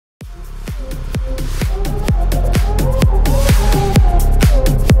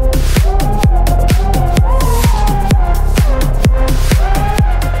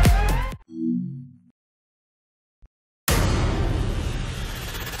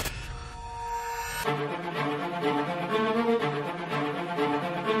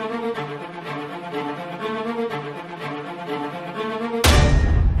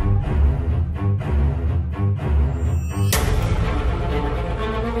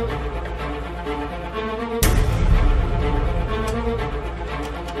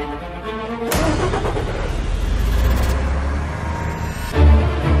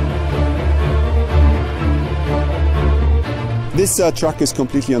This truck is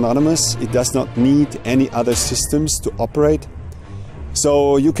completely autonomous. It does not need any other systems to operate.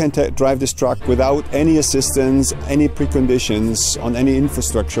 So you can drive this truck without any assistance, any preconditions on any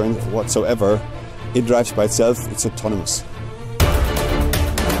infrastructure whatsoever. It drives by itself. It's autonomous.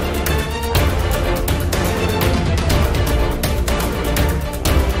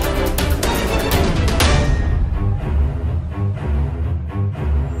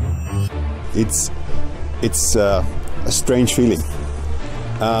 It's a strange feeling,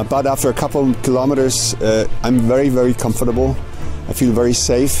 but after a couple of kilometers I'm very comfortable. I feel very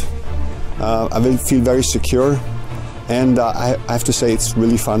safe. I will feel very secure, and I have to say it's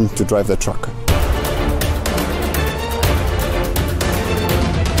really fun to drive that truck.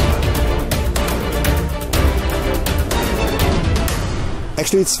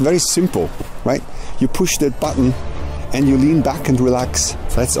 Actually, it's very simple, right? You push that button and you lean back and relax.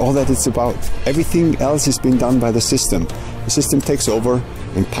 That's all that it's about. Everything else is being done by the system. The system takes over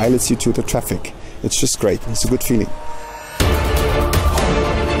and pilots you to the traffic. It's just great. It's a good feeling.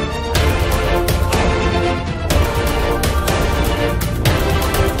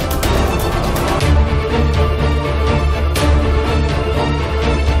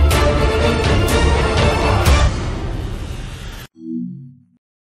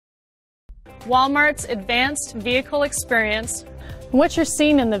 Walmart's advanced vehicle experience. What you're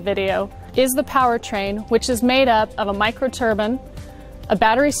seeing in the video is the powertrain, which is made up of a micro-turbine, a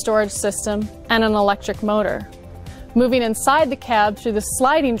battery storage system, and an electric motor. Moving inside the cab through the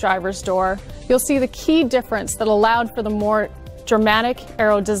sliding driver's door, you'll see the key difference that allowed for the more dramatic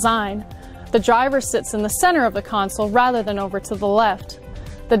aero design. The driver sits in the center of the console rather than over to the left.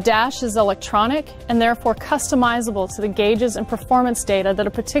 The dash is electronic and therefore customizable to the gauges and performance data that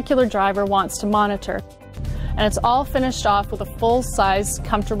a particular driver wants to monitor. And it's all finished off with a full-size,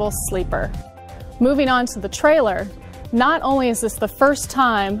 comfortable sleeper. Moving on to the trailer, not only is this the first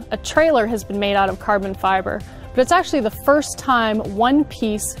time a trailer has been made out of carbon fiber, but it's actually the first time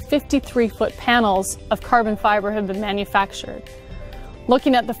one-piece 53-foot panels of carbon fiber have been manufactured.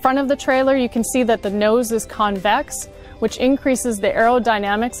 Looking at the front of the trailer, you can see that the nose is convex, which increases the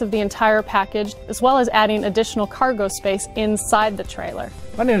aerodynamics of the entire package, as well as adding additional cargo space inside the trailer.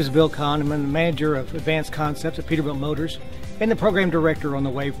 My name is Bill Kahn. I'm the manager of Advanced Concepts at Peterbilt Motors and the program director on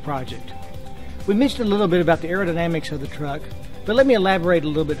the WAVE project. We mentioned a little bit about the aerodynamics of the truck, but let me elaborate a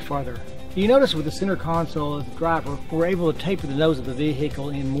little bit farther. You notice with the center console of the driver, we're able to taper the nose of the vehicle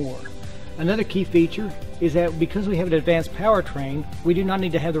in more. Another key feature is that because we have an advanced powertrain, we do not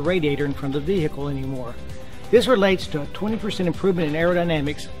need to have the radiator in front of the vehicle anymore. This relates to a 20% improvement in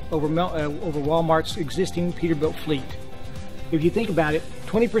aerodynamics over Walmart's existing Peterbilt fleet. If you think about it,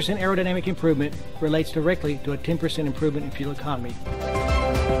 20% aerodynamic improvement relates directly to a 10% improvement in fuel economy.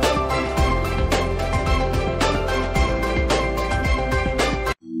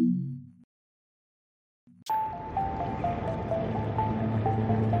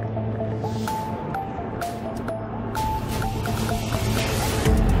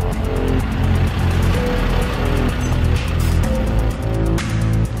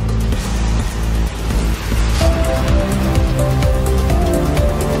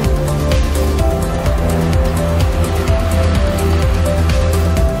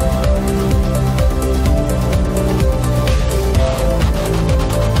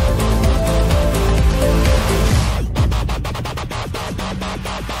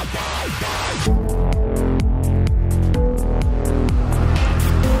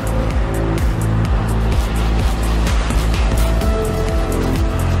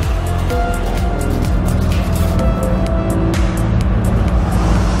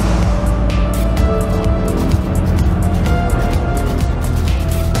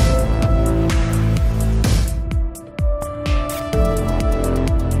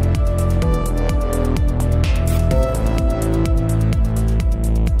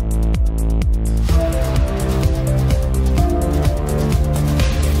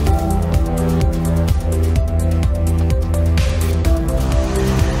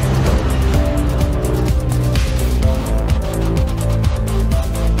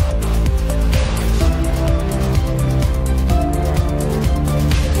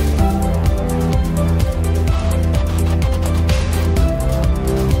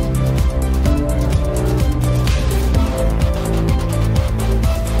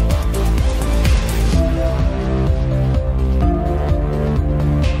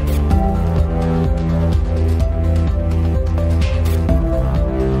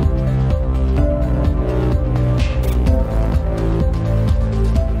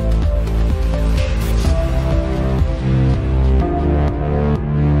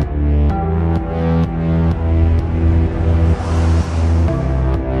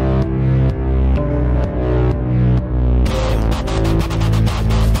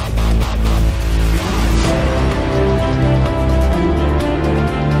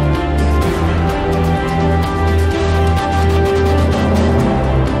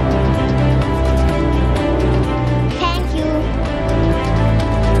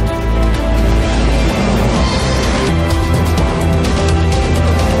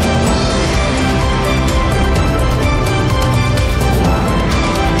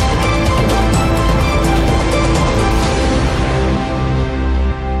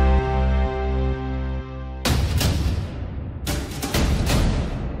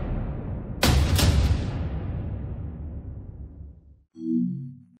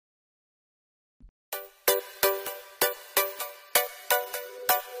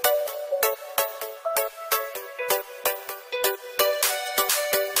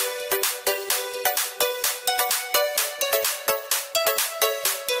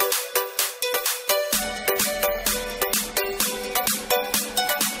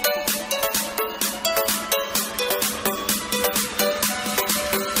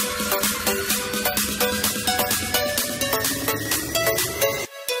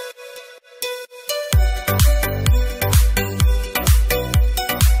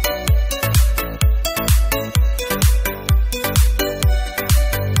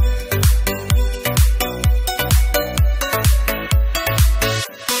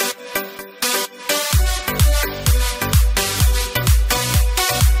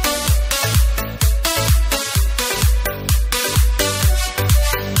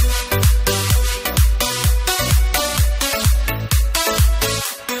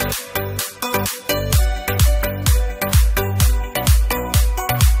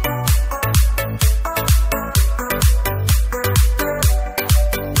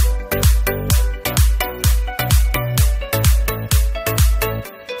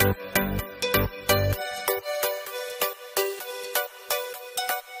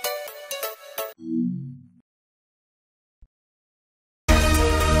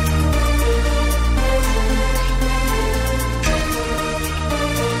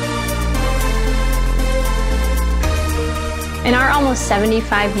 In our almost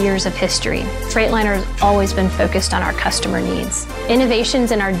 75 years of history, Freightliner has always been focused on our customer needs.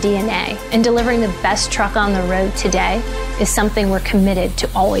 Innovation's in our DNA, and delivering the best truck on the road today is something we're committed to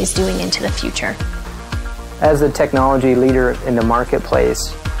always doing into the future. As the technology leader in the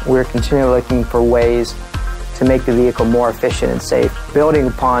marketplace, we're continually looking for ways to make the vehicle more efficient and safe. Building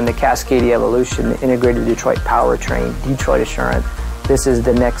upon the cascading evolution, the integrated Detroit powertrain, Detroit Assurance, this is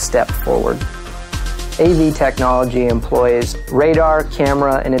the next step forward. AV technology employs radar,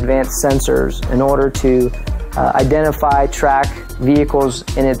 camera, and advanced sensors in order to identify, track vehicles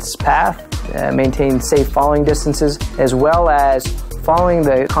in its path, maintain safe following distances, as well as following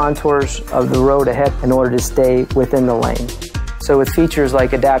the contours of the road ahead in order to stay within the lane. So with features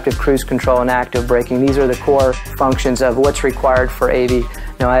like adaptive cruise control and active braking, these are the core functions of what's required for AV.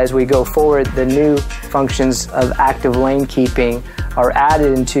 Now as we go forward, the new functions of active lane keeping are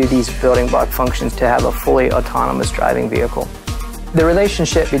added into these building block functions to have a fully autonomous driving vehicle. The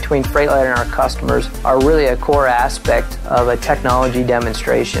relationship between Freightliner and our customers are really a core aspect of a technology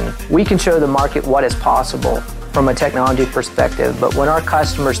demonstration. We can show the market what is possible from a technology perspective, but when our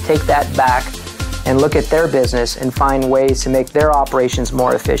customers take that back and look at their business and find ways to make their operations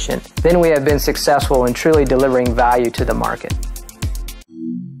more efficient, then we have been successful in truly delivering value to the market.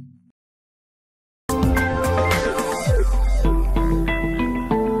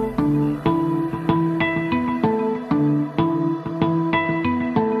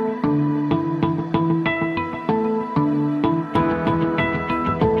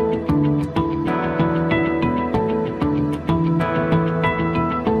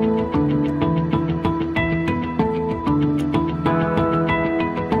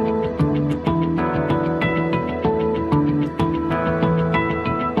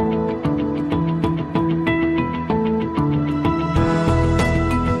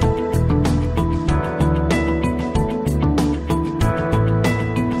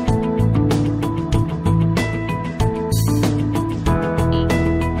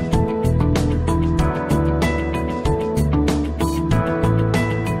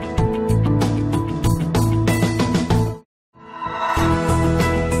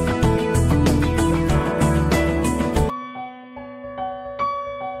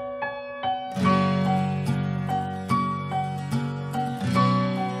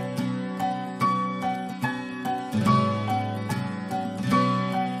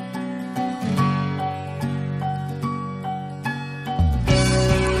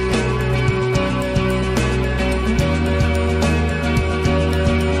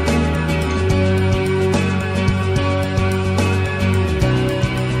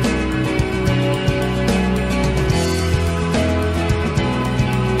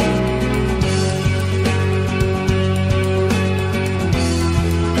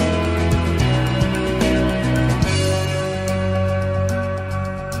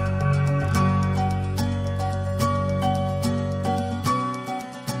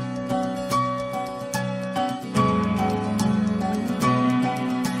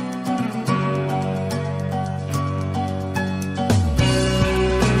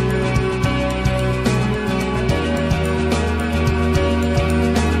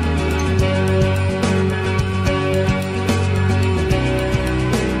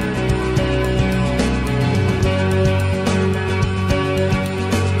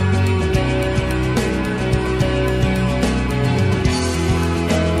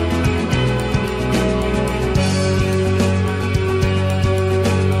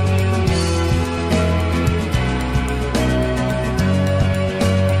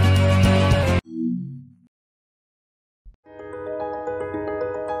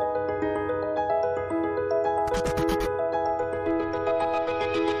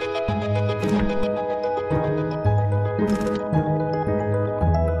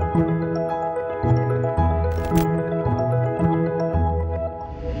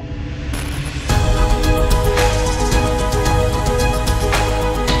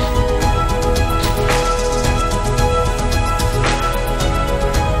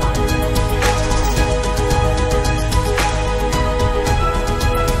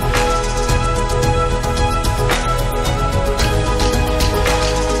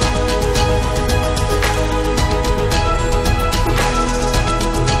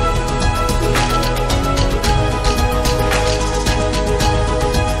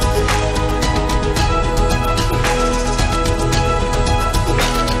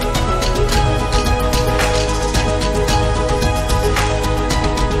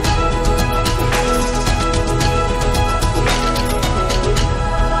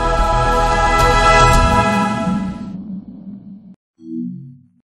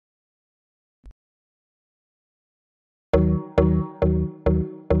 you.